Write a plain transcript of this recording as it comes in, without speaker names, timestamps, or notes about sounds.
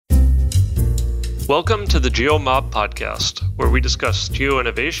Welcome to the GeoMob podcast, where we discuss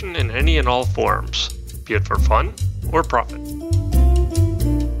geo-innovation in any and all forms, be it for fun or profit.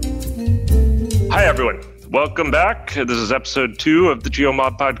 Hi, everyone. Welcome back. This is episode 2 of the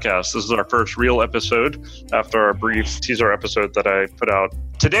GeoMob podcast. This is our first real episode after our brief teaser episode that I put out.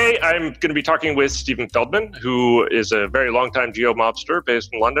 Today, I'm going to be talking with Stephen Feldman, who is a very long-time GeoMobster based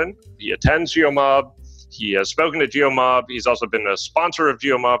in London. He attends GeoMob. He has spoken to GeoMob. He's also been a sponsor of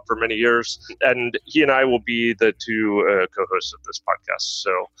GeoMob for many years. And he and I will be the two co-hosts of this podcast.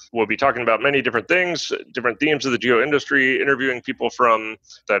 So we'll be talking about many different things, different themes of the geo industry, interviewing people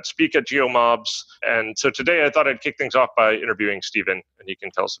that speak at GeoMobs. And so today I thought I'd kick things off by interviewing Stephen, and he can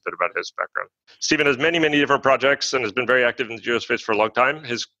tell us a bit about his background. Stephen has many, many different projects and has been very active in the geospace for a long time.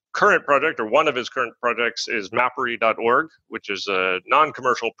 His current project, or one of his current projects, is Mappery.org, which is a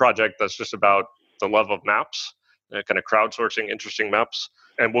non-commercial project that's just about the love of maps, kind of crowdsourcing interesting maps.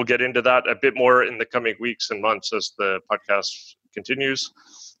 And we'll get into that a bit more in the coming weeks and months as the podcast continues.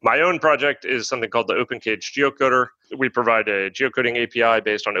 My own project is something called the OpenCage Geocoder. We provide a geocoding API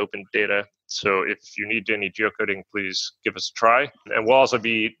based on open data. So if you need any geocoding, please give us a try. And we'll also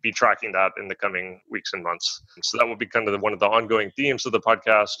be tracking that in the coming weeks and months. So that will be kind of one of the ongoing themes of the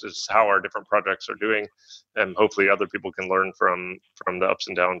podcast, is how our different projects are doing. And hopefully other people can learn from the ups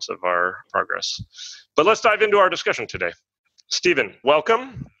and downs of our progress. But let's dive into our discussion today. Stephen,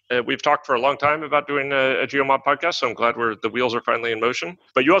 welcome. We've talked for a long time about doing a GeoMob podcast, so I'm glad the wheels are finally in motion.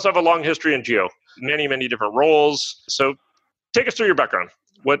 But you also have a long history in geo, many, many different roles. So take us through your background.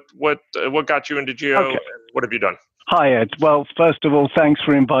 What got you into geo? Okay. And what have you done? Hi, Ed. Well, first of all, thanks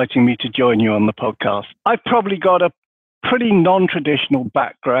for inviting me to join you on the podcast. I've probably got a pretty non-traditional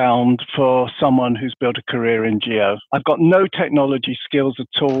background for someone who's built a career in geo. I've got no technology skills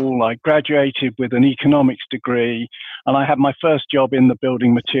at all. I graduated with an economics degree, and I had my first job in the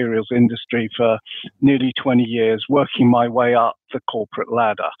building materials industry for nearly 20 years, working my way up the corporate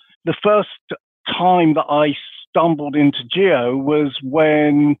ladder. The first time that I stumbled into geo was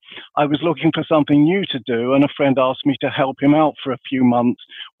when I was looking for something new to do, and a friend asked me to help him out for a few months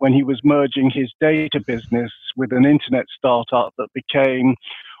when he was merging his data business with an internet startup that became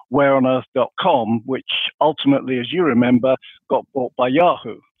whereonearth.com, which ultimately, as you remember, got bought by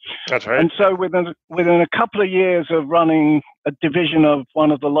Yahoo. That's right. And so within a couple of years of running a division of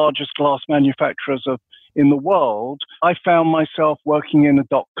one of the largest glass manufacturers in the world, I found myself working in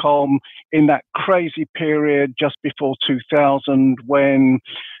a .com in that crazy period just before 2000, when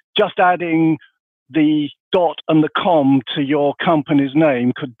just adding the dot and the com to your company's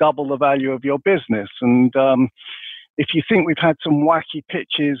name could double the value of your business. And if you think we've had some wacky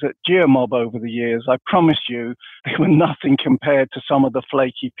pitches at GeoMob over the years, I promise you they were nothing compared to some of the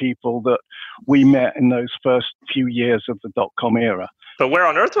flaky people that we met in those first few years of the .com era. But Where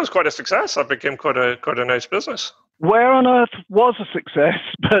on Earth was quite a success. That became quite a nice business. Where on Earth was a success,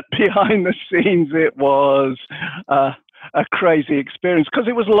 but behind the scenes it was a crazy experience, because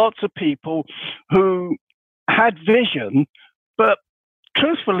it was lots of people who had vision, but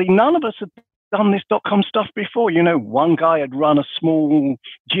truthfully, none of us had done this .com stuff before. You know, one guy had run a small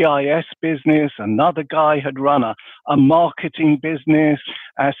GIS business, another guy had run a marketing business.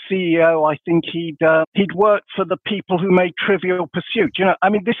 As CEO, I think he'd worked for the people who made Trivial Pursuit. You know, I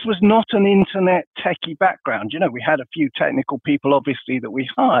mean, this was not an internet techie background. You know, we had a few technical people, obviously, that we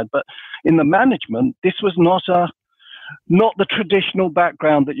hired, but in the management, this was not the traditional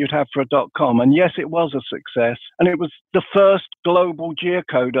background that you'd have for a .com. And yes, it was a success. And it was the first global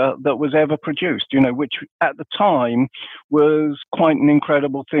geocoder that was ever produced, you know, which at the time was quite an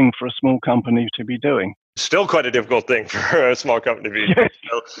incredible thing for a small company to be doing. Still quite a difficult thing for a small company to be doing.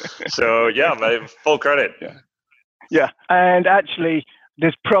 So yeah, my full credit. Yeah. And actually,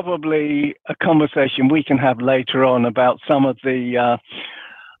 there's probably a conversation we can have later on about some of the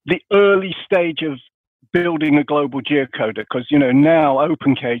early stage of building a global geocoder, because, you know, now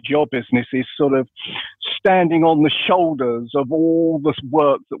OpenCage, your business, is sort of standing on the shoulders of all this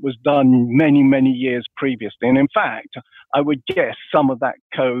work that was done many, many years previously. And in fact, I would guess some of that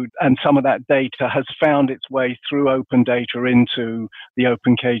code and some of that data has found its way through open data into the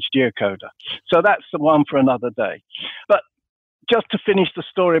OpenCage geocoder. So that's the one for another day. But just to finish the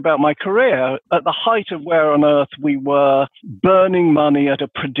story about my career, at the height of Where on Earth we were burning money at a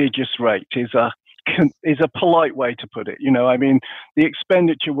prodigious rate is a polite way to put it. You know, I mean, the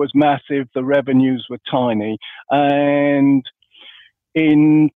expenditure was massive, the revenues were tiny. And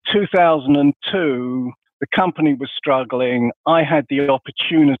in 2002, the company was struggling. I had the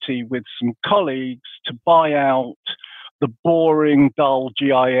opportunity with some colleagues to buy out the boring, dull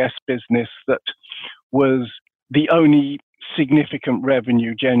GIS business that was the only significant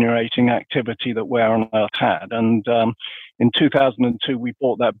revenue generating activity that Where on Earth had. And in 2002, we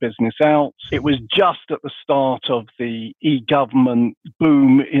bought that business out. It was just at the start of the e-government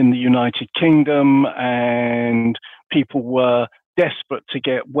boom in the United Kingdom, and people were desperate to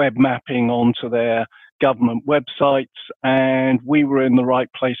get web mapping onto their government websites, and we were in the right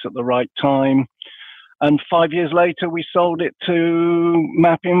place at the right time. And 5 years later, we sold it to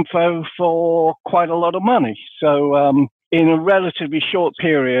MapInfo for quite a lot of money. So in a relatively short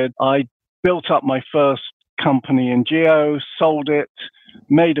period, I built up my first company in geo, sold it,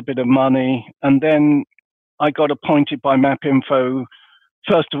 made a bit of money, and then I got appointed by MapInfo,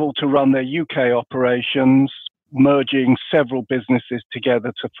 first of all, to run their UK operations, merging several businesses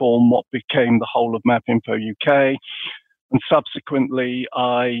together to form what became the whole of MapInfo UK. And subsequently,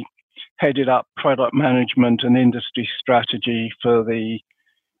 I headed up product management and industry strategy for the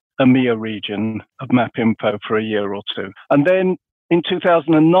EMEA region of MapInfo for a year or two. And then in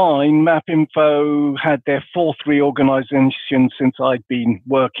 2009, MapInfo had their fourth reorganization since I'd been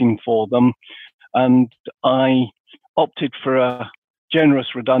working for them. And I opted for a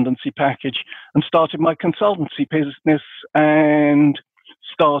generous redundancy package and started my consultancy business and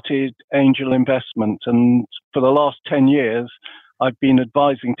started Angel Investment. And for the last 10 years, I've been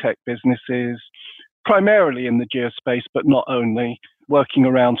advising tech businesses, primarily in the geospace, but not only, working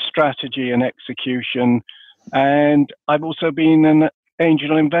around strategy and execution. And I've also been an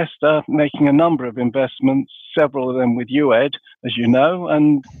angel investor, making a number of investments, several of them with UED, as you know,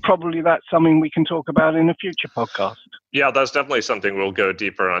 and probably that's something we can talk about in a future podcast. Yeah, that's definitely something we'll go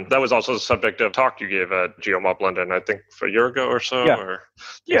deeper on. That was also the subject of a talk you gave at GeoMob London, I think a year ago or so, or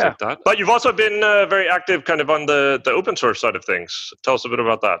things like that. But you've also been very active kind of on the open source side of things. Tell us a bit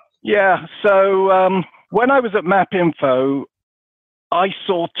about that. Yeah, so when I was at MapInfo, I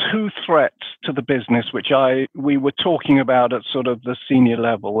saw two threats to the business, which we were talking about at sort of the senior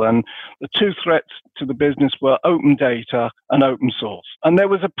level. And the two threats to the business were open data and open source. And there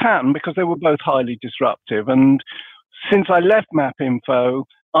was a pattern because they were both highly disruptive. And since I left MapInfo,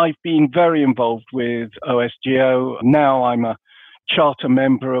 I've been very involved with OSGeo. Now I'm a charter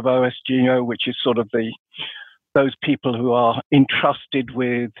member of OSGeo, which is sort of those people who are entrusted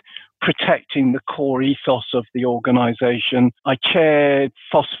with protecting the core ethos of the organization. I chaired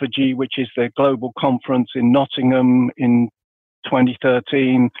FOSFORgy, which is their global conference in Nottingham in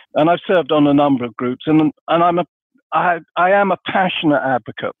 2013, and I've served on a number of groups, and I am a passionate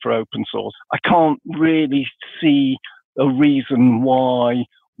advocate for open source. I can't really see a reason why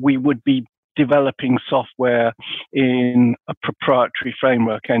we would be developing software in a proprietary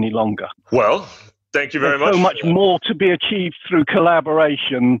framework any longer. Well, thank you very much. So much more to be achieved through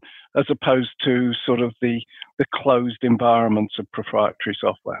collaboration as opposed to sort of the closed environments of proprietary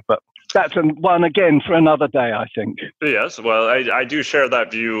software. But that's one again for another day, I think. Yes, well, I do share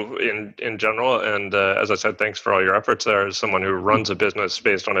that view in general. And as I said, thanks for all your efforts there as someone who runs a business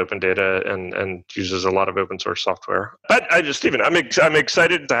based on open data and uses a lot of open source software. But Stephen, I'm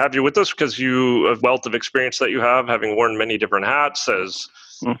excited to have you with us because a wealth of experience that you have, having worn many different hats as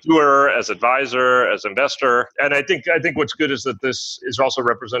doer, as advisor, as investor. And I think what's good is that this is also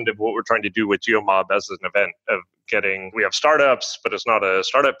representative of what we're trying to do with GeoMob as an event of we have startups, but it's not a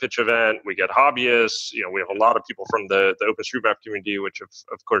startup pitch event. We get hobbyists. We have a lot of people from the OpenStreetMap community, which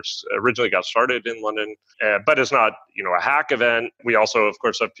of course originally got started in London, but it's not, a hack event. We also, of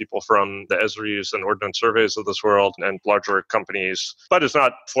course, have people from the Esri's and Ordnance Surveys of this world and larger companies, but it's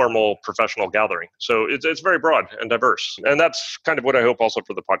not formal professional gathering. So it's very broad and diverse. And that's kind of what I hope also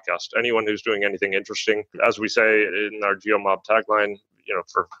for the podcast. Anyone who's doing anything interesting, as we say in our GeoMob tagline,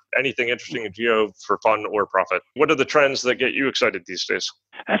 for anything interesting in geo for fun or profit. What are the trends that get you excited these days?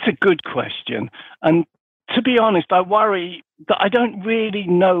 That's a good question. And to be honest, I worry that I don't really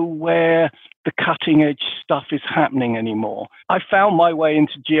know where the cutting edge stuff is happening anymore. I found my way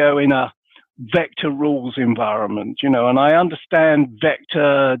into geo in a vector rules environment, and I understand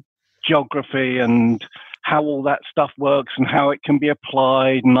vector geography and how all that stuff works and how it can be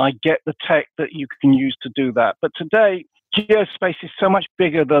applied. And I get the tech that you can use to do that. But today, geospace is so much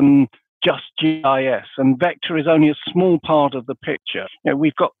bigger than just GIS, and vector is only a small part of the picture.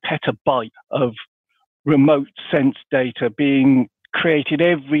 We've got petabytes of remote sense data being created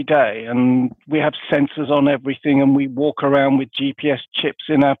every day, and we have sensors on everything, and we walk around with GPS chips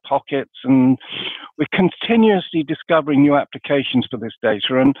in our pockets, and we're continuously discovering new applications for this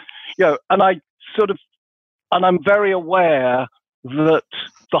data. And and I'm very aware that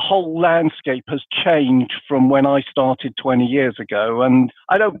the whole landscape has changed from when I started 20 years ago. And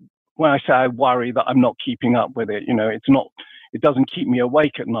when I say I worry that I'm not keeping up with it, it doesn't keep me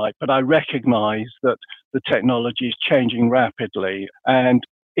awake at night, but I recognize that the technology is changing rapidly. And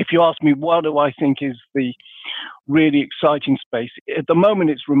if you ask me, what do I think is the really exciting space? At the moment,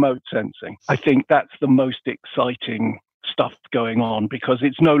 it's remote sensing. I think that's the most exciting stuff going on, because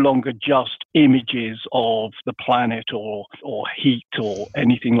it's no longer just images of the planet or heat or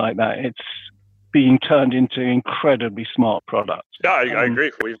anything like that. It's being turned into incredibly smart products. Yeah, I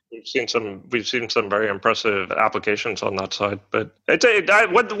agree. We've seen some very impressive applications on that side. But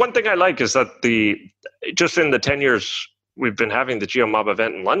one thing I like is that just in the 10 years we've been having the GeoMob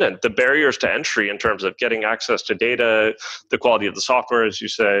event in London, the barriers to entry in terms of getting access to data, the quality of the software, as you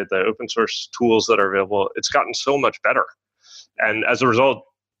say, the open source tools that are available, it's gotten so much better. And as a result,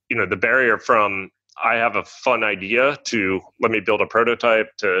 the barrier from I have a fun idea to let me build a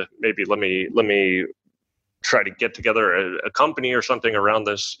prototype to maybe let me try to get together a company or something around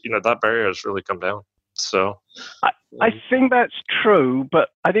this, that barrier has really come down. So I think that's true, but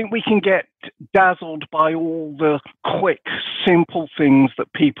I think we can get dazzled by all the quick, simple things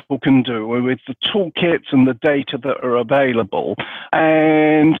that people can do with the toolkits and the data that are available.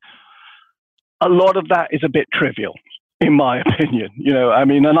 And a lot of that is a bit trivial, in my opinion.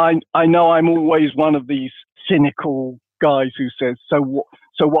 And I know I'm always one of these cynical guys who says, so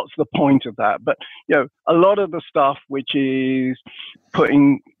what's the point of that? But, a lot of the stuff which is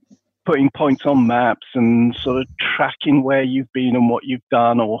putting points on maps and sort of tracking where you've been and what you've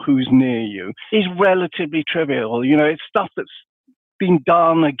done or who's near you is relatively trivial. It's stuff that's been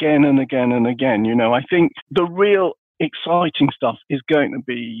done again and again and again. I think the real exciting stuff is going to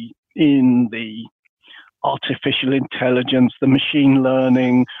be in the artificial intelligence, the machine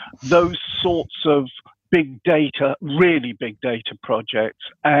learning, those sorts of big data, really big data projects.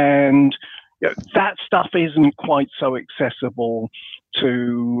 And that stuff isn't quite so accessible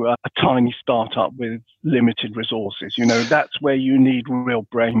to a tiny startup with limited resources. That's where you need real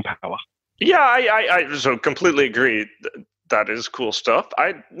brain power. Yeah, I so completely agree. That is cool stuff.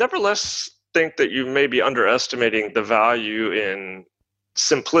 I nevertheless think that you may be underestimating the value in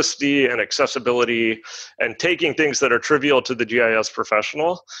simplicity and accessibility and taking things that are trivial to the GIS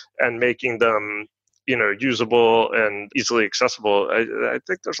professional and making them usable and easily accessible. I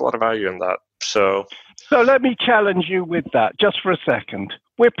think there's a lot of value in that. So let me challenge you with that just for a second.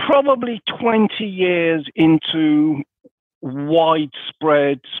 We're probably 20 years into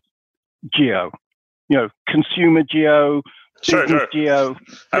widespread geo, consumer geo, business geo.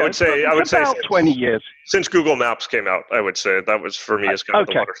 I would say about 20 years since Google Maps came out. I would say that was for me as kind of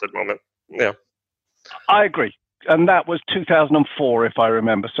the watershed moment. Yeah, I agree. And that was 2004, if I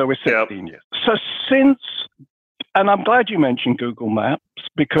remember. So we're 16 years. So and I'm glad you mentioned Google Maps,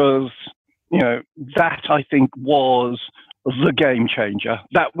 because, that I think was the game changer.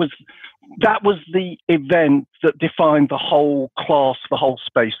 That was the event that defined the whole class, the whole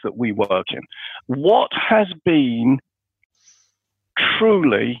space that we work in. What has been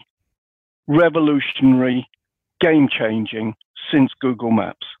truly revolutionary, game-changing since Google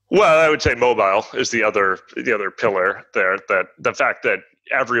Maps? Well, I would say mobile is the other pillar there. That the fact that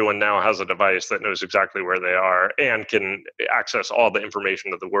everyone now has a device that knows exactly where they are and can access all the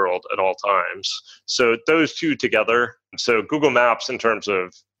information of the world at all times. So those two together. So Google Maps, in terms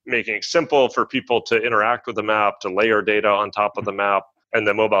of making it simple for people to interact with the map, to layer data on top of the map, and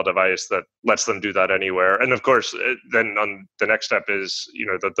the mobile device that lets them do that anywhere. And of course, then on the next step is,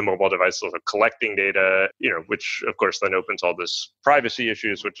 the mobile device of collecting data, which of course then opens all this privacy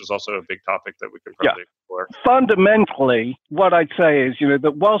issues, which is also a big topic that we can probably explore. Fundamentally, what I'd say is,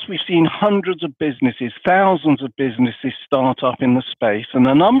 that whilst we've seen hundreds of businesses, thousands of businesses start up in the space, and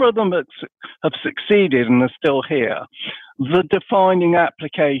a number of them have succeeded and are still here, the defining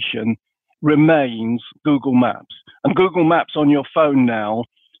application remains Google Maps. And Google Maps on your phone now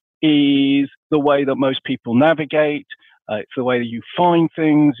is the way that most people navigate. It's the way that you find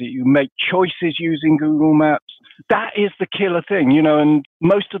things, that you make choices using Google Maps. That is the killer thing, and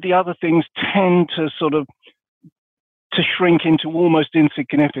most of the other things tend to to shrink into almost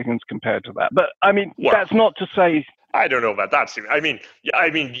insignificance compared to that. But that's not to say. I don't know about that, Stephen. I mean,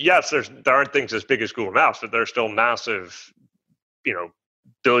 yes, there aren't things as big as Google Maps, but there's still massive,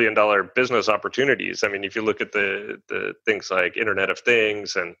 billion-dollar business opportunities. I mean, if you look at the things like Internet of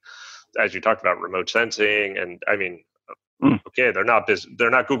Things, and as you talked about, remote sensing, and okay, they're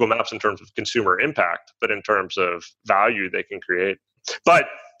not Google Maps in terms of consumer impact, but in terms of value they can create. But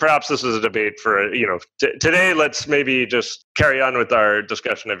perhaps this is a debate for today. Let's maybe just carry on with our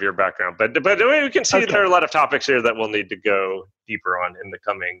discussion of your background. But we can see there are a lot of topics here that we'll need to go deeper on in the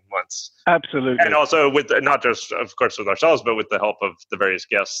coming months. Absolutely. And also with not just, of course, with ourselves, but with the help of the various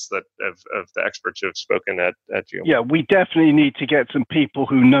guests of the experts who have spoken at GeoMob. Yeah, we definitely need to get some people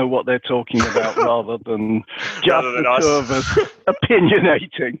who know what they're talking about rather than just the two of us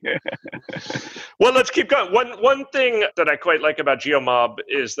opinionating. Well, let's keep going. One thing that I quite like about GeoMob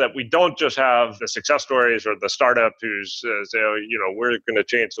is that we don't just have the success stories or the startup who says, we're going to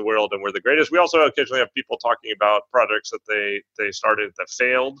change the world and we're the greatest. We also occasionally have people talking about projects that they started that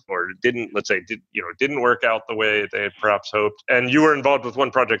failed or didn't work out the way they had perhaps hoped. And you were involved with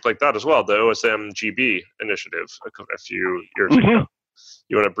one project like that as well, the OSMGB initiative a few years ago.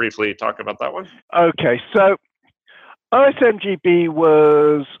 You want to briefly talk about that one? Okay, so OSMGB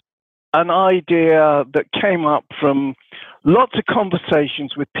was an idea that came up from lots of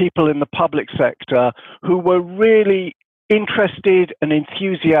conversations with people in the public sector who were really interested and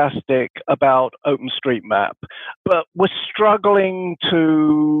enthusiastic about OpenStreetMap, but were struggling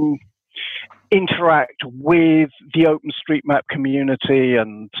to interact with the OpenStreetMap community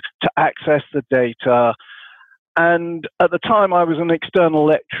and to access the data. And at the time, I was an external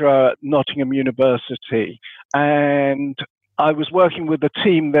lecturer at Nottingham University, and I was working with a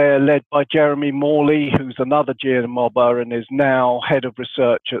team there led by Jeremy Morley, who's another GeoMobber and is now head of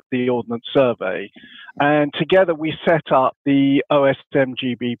research at the Ordnance Survey. And together we set up the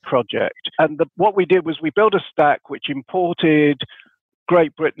OSMGB project. And what we did was we built a stack which imported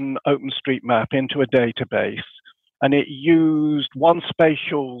Great Britain OpenStreetMap into a database. And it used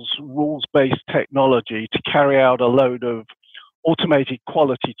OneSpatial's rules-based technology to carry out a load of automated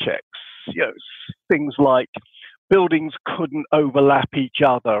quality checks. Things like buildings couldn't overlap each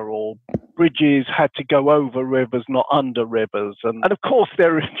other, or bridges had to go over rivers, not under rivers. And of course,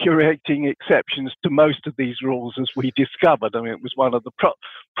 there are infuriating exceptions to most of these rules, as we discovered. I mean, it was one of the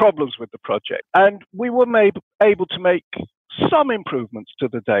problems with the project. And we were able to make some improvements to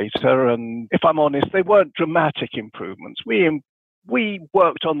the data. And if I'm honest, they weren't dramatic improvements. We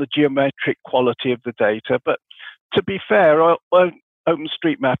worked on the geometric quality of the data, but to be fair,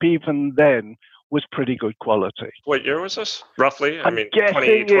 OpenStreetMap, even then, was pretty good quality. What year was this, roughly? I'm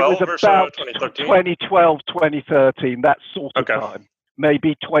guessing 2012 or so, 2013? 2012, 2013, that sort of time.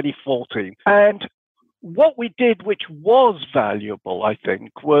 Maybe 2014. And what we did, which was valuable, I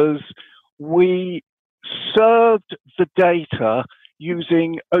think, was we served the data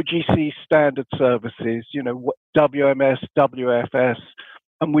using OGC standard services, WMS, WFS,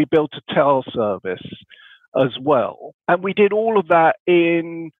 and we built a TEL service as well. And we did all of that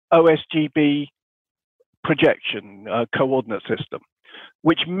in OSGB projection coordinate system,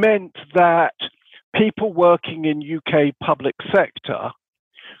 which meant that people working in UK public sector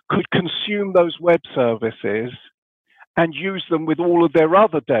could consume those web services and use them with all of their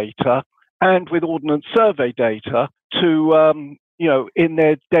other data and with Ordnance Survey data to, in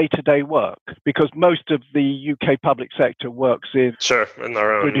their day-to-day work, because most of the UK public sector works in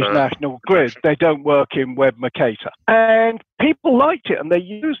their own British National Grid. They don't work in Web Mercator. And people liked it and they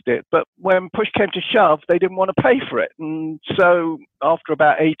used it, but when push came to shove, they didn't want to pay for it. And so after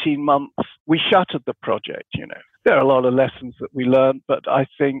about 18 months, we shuttered the project. There are a lot of lessons that we learned, but I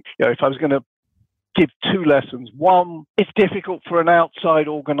think, if I was going to give two lessons. One, it's difficult for an outside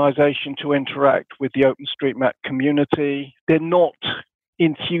organization to interact with the OpenStreetMap community. They're not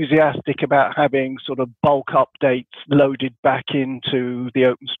enthusiastic about having sort of bulk updates loaded back into the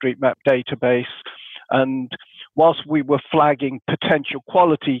OpenStreetMap database. And whilst we were flagging potential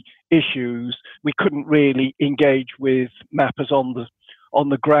quality issues, we couldn't really engage with mappers on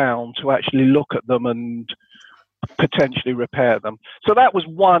the ground to actually look at them and potentially repair them. So that was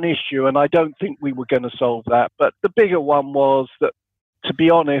one issue, and I don't think we were going to solve that. But the bigger one was that, to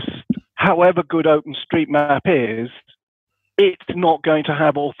be honest, however good OpenStreetMap is, it's not going to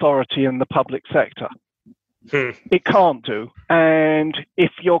have authority in the public sector. It can't do. And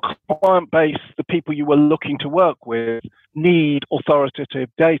if your client base, the people you were looking to work with, need authoritative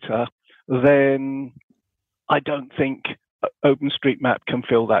data, then I don't think OpenStreetMap can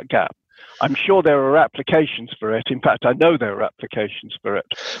fill that gap. I'm sure there are applications for it. In fact, I know there are applications for it.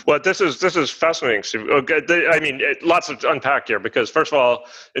 Well, this is fascinating. I mean, lots to unpack here, because first of all,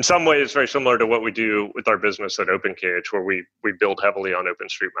 in some ways, it's very similar to what we do with our business at OpenCage, where we build heavily on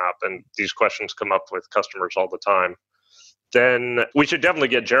OpenStreetMap, and these questions come up with customers all the time. Then we should definitely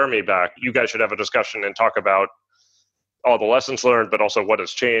get Jeremy back. You guys should have a discussion and talk about all the lessons learned, but also what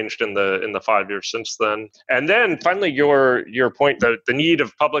has changed in the 5 years since then. And then finally, your point, the need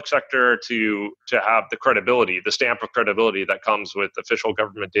of public sector to have the credibility, the stamp of credibility that comes with official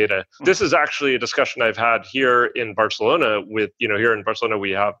government data. This is actually a discussion I've had here in Barcelona with, here in Barcelona, we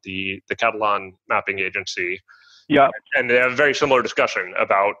have the Catalan mapping agency. Yeah. And they have a very similar discussion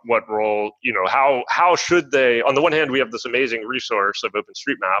about what role, how should they, on the one hand, we have this amazing resource of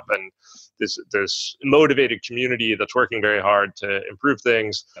OpenStreetMap and this motivated community that's working very hard to improve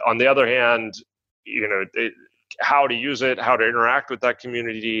things. On the other hand, how to use it, how to interact with that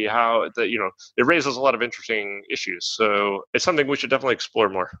community, it raises a lot of interesting issues. So it's something we should definitely explore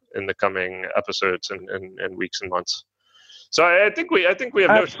more in the coming episodes and weeks and months. So I think we have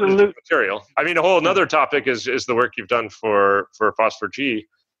no shortage of material. I mean, a whole another topic is the work you've done for Phosphor-G.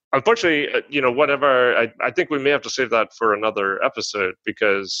 Unfortunately, I think we may have to save that for another episode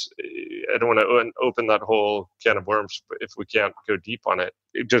because I don't want to open that whole can of worms if we can't go deep on it.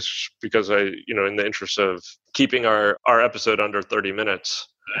 Just because in the interest of keeping our episode under 30 minutes.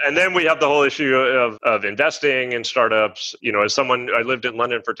 And then we have the whole issue of investing in startups. As someone, I lived in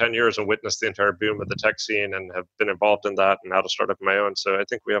London for 10 years and witnessed the entire boom of the tech scene and have been involved in that and how to start up my own. So I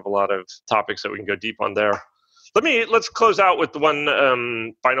think we have a lot of topics that we can go deep on there. Let's close out with the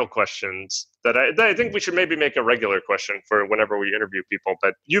one final questions that I think we should maybe make a regular question for whenever we interview people.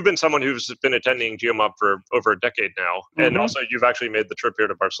 But you've been someone who's been attending GeoMob for over a decade now. Mm-hmm. And also you've actually made the trip here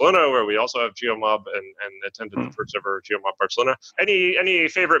to Barcelona where we also have GeoMob and attended the first ever GeoMob Barcelona. Any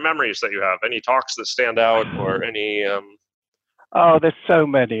favorite memories that you have? Any talks that stand out or any... Oh, there's so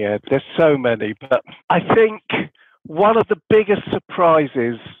many, Ed. There's so many. But I think one of the biggest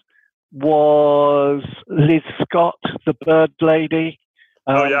surprises was Liz Scott, the bird lady.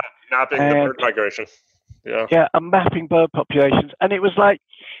 Mapping the bird migration. Yeah, and mapping bird populations. And it wasn't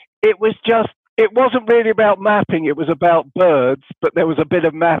really about mapping, it was about birds, but there was a bit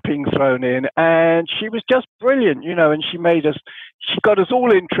of mapping thrown in. And she was just brilliant, and she got us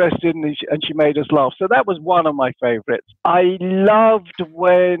all interested and she made us laugh. So that was one of my favorites. I loved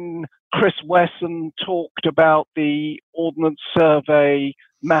when Chris Wesson talked about the Ordnance Survey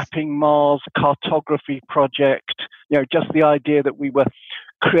Mapping Mars cartography project, just the idea that we were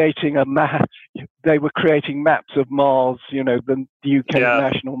creating a map, they were creating maps of Mars, the UK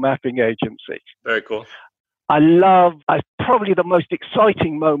National Mapping Agency. Very cool. Probably the most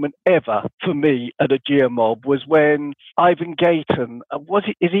exciting moment ever for me at a GeoMob was when Ivan Gayton,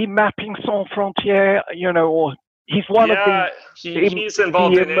 is he mapping Sans Frontières, or he's one of the... He's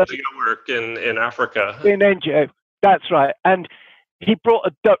involved in NGO work in Africa. In NGO, that's right. And he brought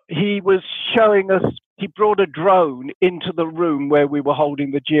a drone into the room where we were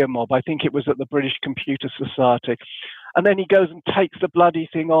holding the GeoMob. I think it was at the British Computer Society. And then he goes and takes the bloody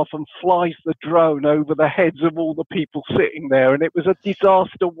thing off and flies the drone over the heads of all the people sitting there. And it was a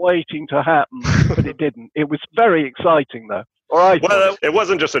disaster waiting to happen, but it didn't. It was very exciting, though. Well, it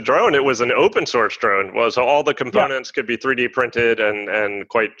wasn't just a drone, it was an open source drone. So all the components could be 3D printed and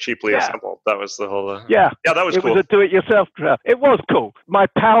quite cheaply assembled. That was the whole... that was cool. It was a do-it-yourself drone. It was cool. My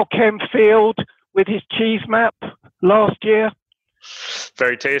pal Ken Field with his cheese map last year.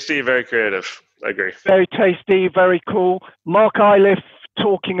 Very tasty, very creative. I agree. Very tasty, very cool. Mark Iliff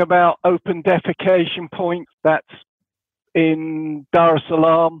talking about open defecation points. That's in Dar es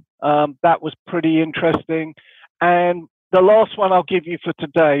Salaam. That was pretty interesting. And the last one I'll give you for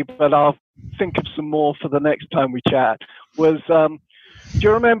today, but I'll think of some more for the next time we chat, was, do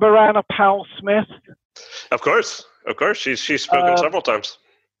you remember Anna Powell-Smith? Of course. She's spoken several times.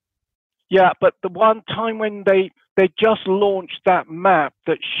 Yeah, but the one time when they just launched that map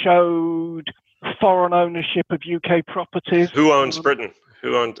that showed foreign ownership of UK properties. Who owns Britain?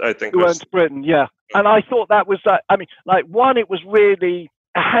 Who owns Britain, yeah. And I thought that was, it was really...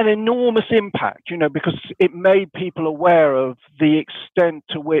 had enormous impact, because it made people aware of the extent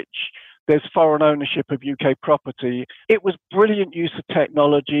to which there's foreign ownership of UK property. It was brilliant use of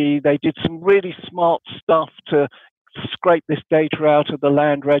technology. They did some really smart stuff to scrape this data out of the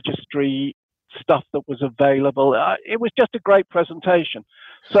land registry stuff that was available. It was just a great presentation.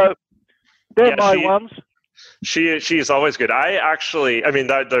 So they're my ones. She's always good. There's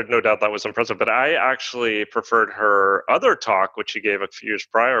no doubt that was impressive, but I actually preferred her other talk, which she gave a few years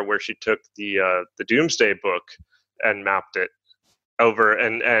prior, where she took the Doomsday Book and mapped it over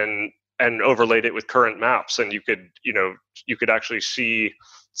and overlaid it with current maps, and you could actually see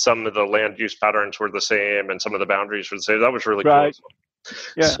some of the land use patterns were the same and some of the boundaries were the same. That was really cool.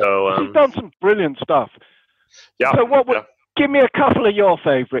 Yeah. So she's done some brilliant stuff. Yeah. So give me a couple of your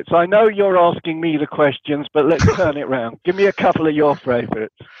favorites. I know you're asking me the questions, but let's turn it around. Give me a couple of your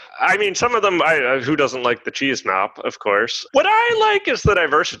favorites. I mean, some of them, who doesn't like the cheese map, of course. What I like is the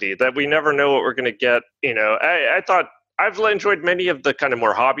diversity, that we never know what we're going to get. I thought I've enjoyed many of the kind of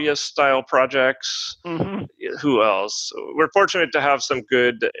more hobbyist style projects. Mm-hmm. who else? We're fortunate to have some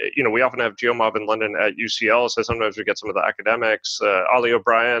good, we often have GeoMob in London at UCL, so sometimes we get some of the academics. Ollie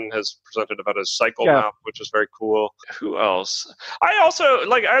O'Brien has presented about his cycle map, which is very cool. Who else?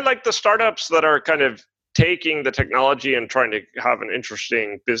 I like the startups that are kind of taking the technology and trying to have an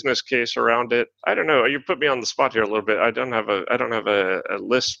interesting business case around it. I don't know. You put me on the spot here a little bit. I don't have a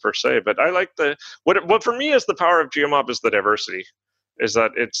list per se, but I like what for me is the power of GeoMob is the diversity. Is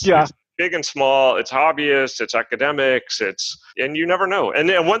that it's big and small, it's hobbyists, it's academics, and you never know. And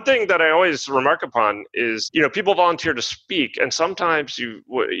one thing that I always remark upon is, people volunteer to speak, and sometimes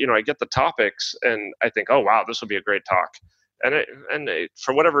I get the topics and I think, oh wow, this will be a great talk. And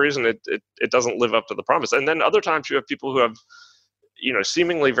for whatever reason, it doesn't live up to the promise. And then other times you have people who have,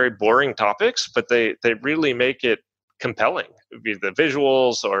 seemingly very boring topics, but they really make it compelling. It would be the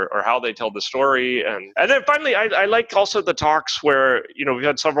visuals or how they tell the story. And then finally, I like also the talks where, we've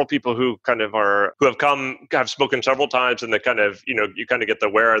had several people who have spoken several times, and they kind of, you kind of get the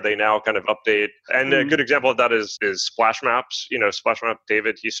where are they now kind of update. And a good example of that is Splash Maps. Splash Map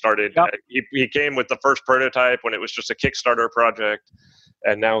David, he started, he came with the first prototype when it was just a Kickstarter project,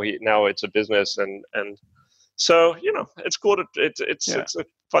 and now it's a business. And so, it's cool it's a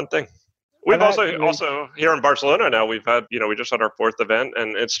fun thing. We've also here in Barcelona now, we've had, we just had our 4th event,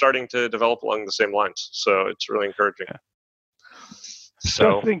 and it's starting to develop along the same lines. So it's really encouraging.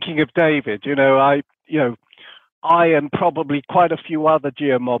 So just thinking of David, I and probably quite a few other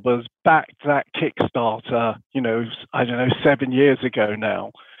geomobbers backed that Kickstarter, 7 years ago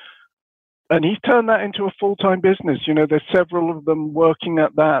now. And he's turned that into a full-time business. There's several of them working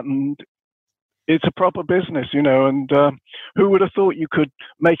at that, and it's a proper business, and who would have thought you could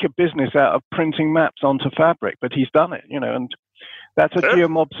make a business out of printing maps onto fabric? But he's done it, and that's a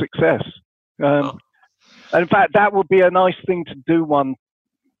GeoMob success. And in fact, that would be a nice thing to do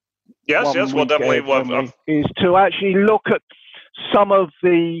Yes, we'll definitely is to actually look at some of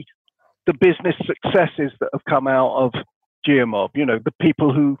the business successes that have come out of GeoMob, the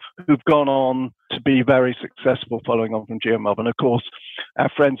people who've gone on to be very successful following on from GeoMob. And of course, our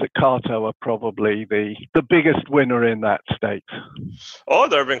friends at Carto are probably the biggest winner in that state. Oh,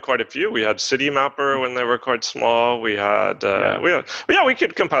 there have been quite a few. We had City Mapper when they were quite small. We had, we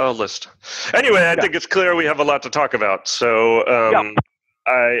could compile a list. Anyway, I think it's clear we have a lot to talk about. So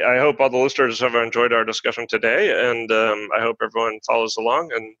I hope all the listeners have enjoyed our discussion today, and I hope everyone follows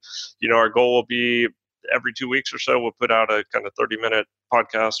along. And, our goal will be every 2 weeks or so, we'll put out a kind of 30-minute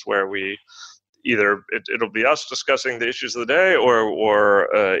podcast where we either it'll be us discussing the issues of the day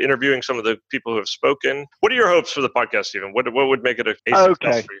or interviewing some of the people who have spoken. What are your hopes for the podcast, Stephen? What would make it a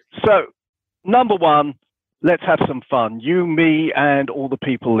success for you? So, number one, let's have some fun. You, me, and all the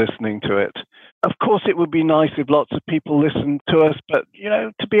people listening to it. Of course, it would be nice if lots of people listen to us, but,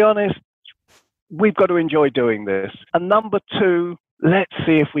 to be honest, we've got to enjoy doing this. And number two, let's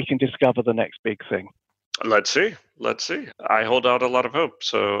see if we can discover the next big thing. Let's see. I hold out a lot of hope.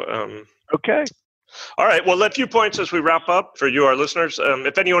 So, okay. All right. Well, a few points as we wrap up for you, our listeners.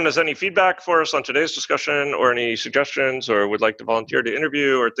 If anyone has any feedback for us on today's discussion or any suggestions or would like to volunteer to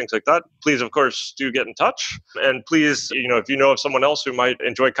interview or things like that, please, of course, do get in touch. And please, if you know of someone else who might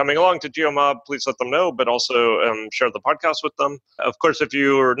enjoy coming along to GeoMob, please let them know, but also share the podcast with them. Of course, if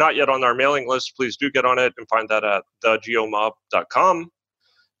you are not yet on our mailing list, please do get on it and find that at thegeomob.com.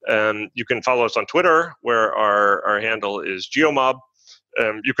 You can follow us on Twitter, where our handle is GeoMob.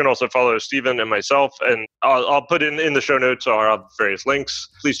 You can also follow Stephen and myself, and I'll put in the show notes our various links.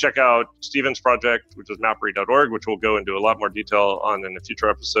 Please check out Stephen's project, which is mappery.org, which we'll go into a lot more detail on in a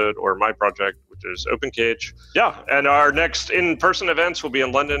future episode, or my project, which is OpenCage. Yeah, and our next in-person events will be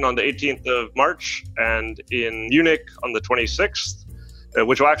in London on the 18th of March and in Munich on the 26th,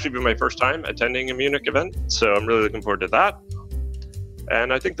 which will actually be my first time attending a Munich event. So I'm really looking forward to that.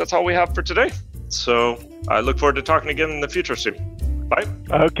 And I think that's all we have for today. So I look forward to talking again in the future soon. Bye.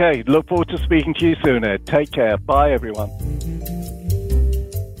 Okay. Look forward to speaking to you soon, Ed. Take care. Bye, everyone.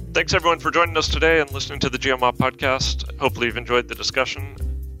 Thanks, everyone, for joining us today and listening to the GeoMob podcast. Hopefully you've enjoyed the discussion.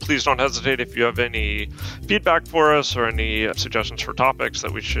 Please don't hesitate if you have any feedback for us or any suggestions for topics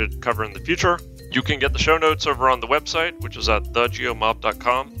that we should cover in the future. You can get the show notes over on the website, which is at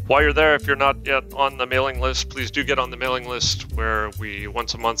thegeomob.com. While you're there, if you're not yet on the mailing list, please do get on the mailing list, where we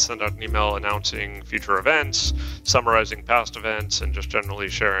once a month send out an email announcing future events, summarizing past events, and just generally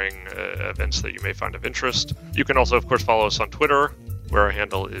sharing events that you may find of interest. You can also, of course, follow us on Twitter, where our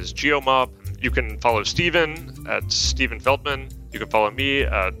handle is GeoMob. You can follow Stephen at Stephen Feldman. You can follow me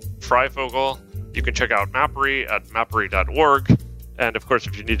at Freifogel. You can check out Mappery at mappery.org. And of course,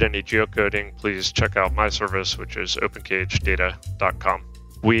 if you need any geocoding, please check out my service, which is opencagedata.com.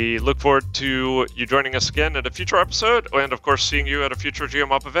 We look forward to you joining us again at a future episode, and of course, seeing you at a future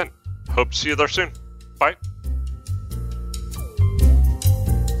GeoMob event. Hope to see you there soon. Bye.